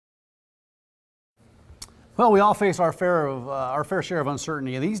Well, we all face our fair share of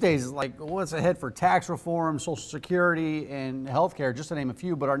uncertainty, and these days, like what's ahead for tax reform, Social Security, and healthcare, just to name a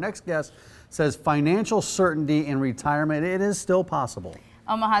few. But our next guest says financial certainty in retirement, it is still possible.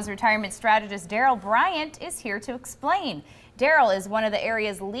 Omaha's retirement strategist Darrell Bryant is here to explain. Darrell is one of the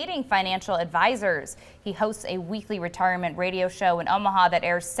area's leading financial advisors. He hosts a weekly retirement radio show in Omaha that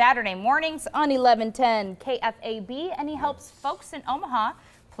airs Saturday mornings on 1110 KFAB, and he helps folks in Omaha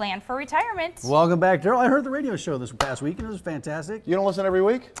plan for retirement. Welcome back, Darrell. I heard the radio show this past week and it was fantastic. You don't listen every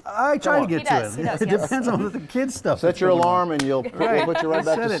week? I try to get to it. He does, it depends on the kids stuff. Set your alarm and you'll put you right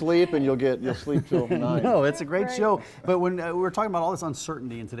back to sleep, and you'll sleep till 9. No, it's a great show. But when we're talking about all this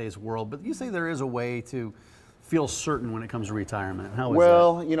uncertainty in today's world, but you say there is a way to feel certain when it comes to retirement. How is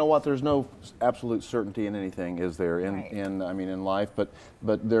that? You know what? There's no absolute certainty in anything, is there? In life, but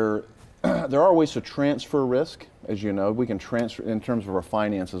there are ways to transfer risk. As you know, we can transfer in terms of our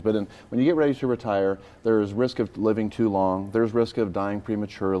finances, but when you get ready to retire, there's risk of living too long, there's risk of dying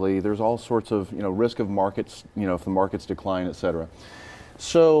prematurely, there's all sorts of risk of markets, if the markets decline, etc.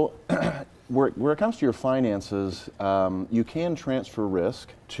 So where it comes to your finances, you can transfer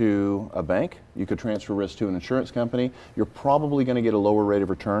risk to a bank, you could transfer risk to an insurance company. You're probably going to get a lower rate of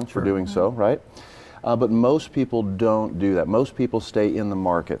return for doing so, right? But most people don't do that. Most people stay in the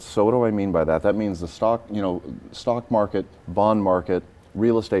markets. So what do I mean by that? That means the stock market, bond market,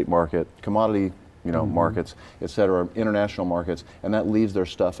 real estate market, commodity, markets, etc., international markets, and that leaves their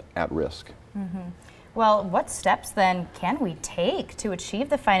stuff at risk. Well, what steps then can we take to achieve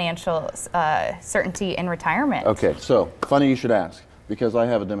the financial certainty in retirement? Okay, so funny you should ask, because I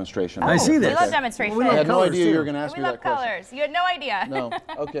have a demonstration. I see this. We love demonstrations. I had no idea you were going to ask me that question. We love colors. You had no idea. No.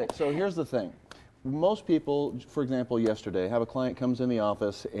 Okay, so here's the thing. Most people, for example, yesterday, have a client comes in the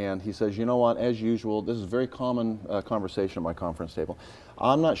office and he says, you know what, as usual, this is a very common conversation at my conference table.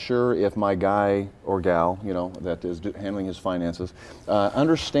 I'm not sure if my guy or gal, that is handling his finances,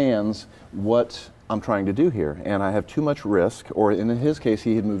 understands what I'm trying to do here, and I have too much risk, or in his case,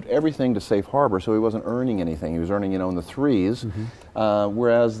 he had moved everything to safe harbor, so he wasn't earning anything. He was earning, in the threes,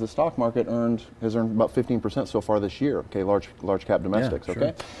 whereas the stock market has earned about 15% so far this year. Okay, large cap domestics. Yeah, sure.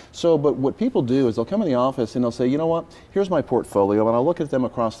 Okay, so but what people do is they'll come in the office and they'll say, you know what? Here's my portfolio, and I'll look at them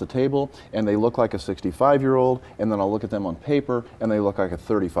across the table, and they look like a 65-year-old, and then I'll look at them on paper, and they look like a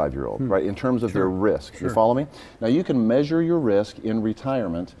 35-year-old, right? In terms of their risk. You follow me? Now you can measure your risk in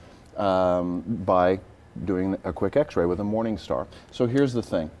retirement by doing a quick x-ray with a Morningstar. So here's the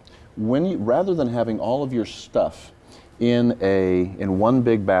thing. Rather than having all of your stuff in one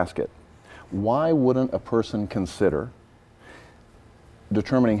big basket, why wouldn't a person consider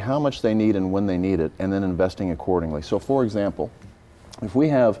determining how much they need and when they need it, and then investing accordingly? So for example, if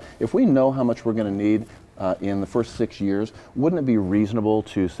we know how much we're going to need in the first 6 years, wouldn't it be reasonable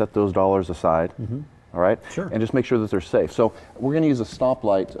to set those dollars aside? All right? Sure. And just make sure that they're safe. So we're going to use a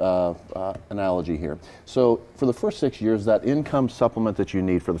stoplight analogy here. So for the first 6 years, that income supplement that you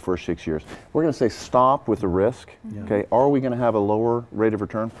need for the first 6 years, we're going to say stop with the risk. Okay? Are we going to have a lower rate of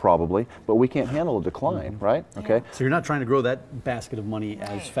return? Probably. But we can't handle a decline, right? Okay? So you're not trying to grow that basket of money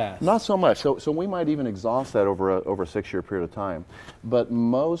as fast. Not so much. So we might even exhaust that over a 6-year period of time. But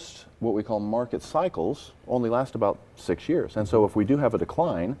most what we call market cycles only last about 6 years. And so if we do have a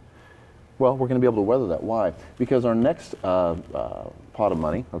decline, well, we're going to be able to weather that. Why? Because our next pot of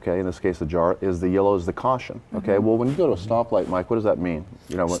money, okay, in this case the jar, is the yellow, is the caution. Okay, well, when you go to a stoplight, Mike, what does that mean?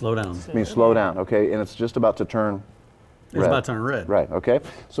 Slow down. It means slow down, okay, and it's just about to turn red. It's about to turn red. Right, okay.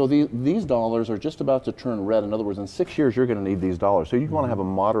 So these dollars are just about to turn red. In other words, in 6 years, you're going to need these dollars. So you want to have a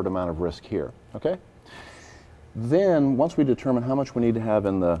moderate amount of risk here, okay? Then, once we determine how much we need to have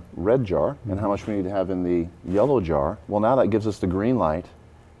in the red jar and how much we need to have in the yellow jar, well, now that gives us the green light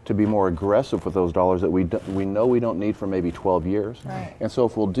to be more aggressive with those dollars that we know we don't need for maybe 12 years. Right. And so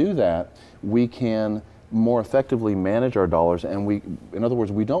if we'll do that, we can more effectively manage our dollars, and in other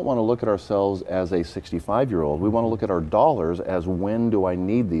words, we don't want to look at ourselves as a 65-year-old. We want to look at our dollars as when do I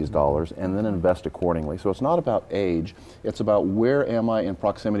need these dollars, and then invest accordingly. So it's not about age, it's about where am I in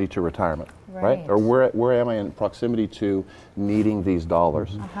proximity to retirement, right? Or where am I in proximity to needing these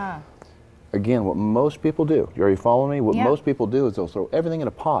dollars. Again, what most people do, are you following me? What most people do is they'll throw everything in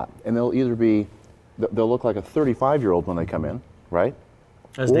a pot, and they'll look like a 35-year-old when they come in, right?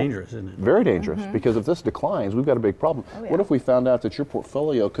 That's dangerous, isn't it? Very dangerous, because if this declines, we've got a big problem. What if we found out that your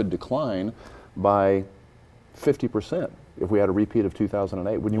portfolio could decline by 50% if we had a repeat of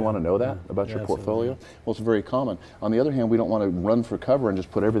 2008? Wouldn't you want to know that about your portfolio? Well, it's very common. On the other hand, we don't want to run for cover and just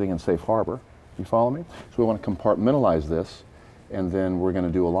put everything in safe harbor. You follow me? So we want to compartmentalize this, and then we're going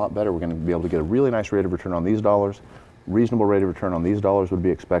to do a lot better. We're going to be able to get a really nice rate of return on these dollars, reasonable rate of return on these dollars would be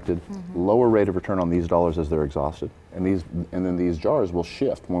expected, lower rate of return on these dollars as they're exhausted, and then these jars will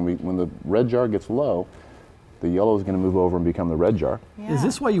shift. When the red jar gets low, the yellow is going to move over and become the red jar. Yeah. Is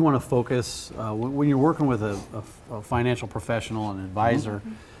this why you want to focus, when you're working with a financial professional, an advisor,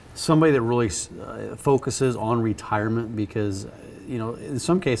 somebody that really focuses on retirement? Because, you know, in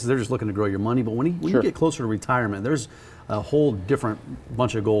some cases they're just looking to grow your money, but when you get closer to retirement, there's a whole different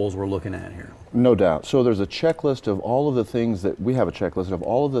bunch of goals we're looking at here. No doubt. So there's a checklist of all of the things that, we have a checklist of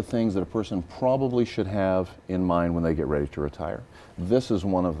all of the things that a person probably should have in mind when they get ready to retire. This is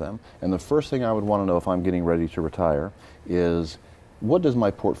one of them. And the first thing I would want to know if I'm getting ready to retire is, what does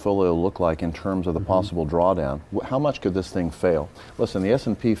my portfolio look like in terms of the possible drawdown? How much could this thing fail? Listen, the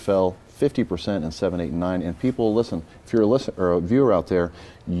S&P fell 50% in 7, 8, and 9, and people, listen, if you're a listener or a viewer out there,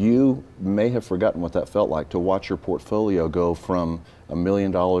 you may have forgotten what that felt like to watch your portfolio go from $1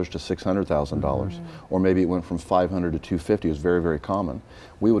 million to $600,000, or maybe it went from 500 to 250. It was very, very common.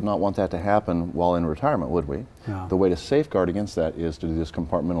 We would not want that to happen while in retirement, would we? No. The way to safeguard against that is to do this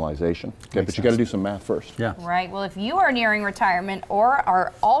compartmentalization. Okay, but you got to do some math first. Yeah. Right. Well, if you are nearing retirement or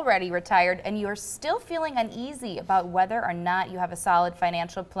are already retired and you are still feeling uneasy about whether or not you have a solid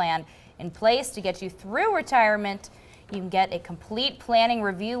financial plan in place to get you through retirement, you can get a complete planning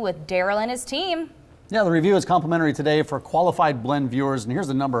review with Darrell and his team. Yeah, the review is complimentary today for qualified Blend viewers, and here's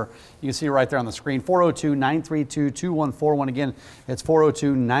the number you can see right there on the screen, 402-932-2141. Again, it's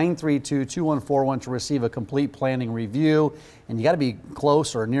 402-932-2141 to receive a complete planning review, and you got to be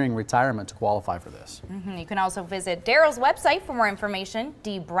close or nearing retirement to qualify for this. You can also visit Darrell's website for more information,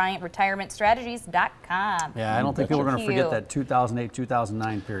 dbryantretirementstrategies.com. Yeah, I don't think people are going to forget that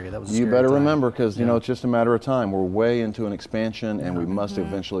 2008-2009 period. That was a You scary better time. remember, because you know, it's just a matter of time. We're way into an expansion, and we must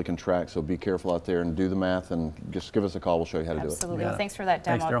eventually contract, so be careful out there and do the math, and just give us a call. We'll show you how to do it. Absolutely. Well, thanks for that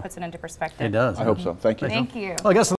demo. Thanks, Darrell. It puts it into perspective. It does. I hope so. Thank you. Thank you. Well, I guess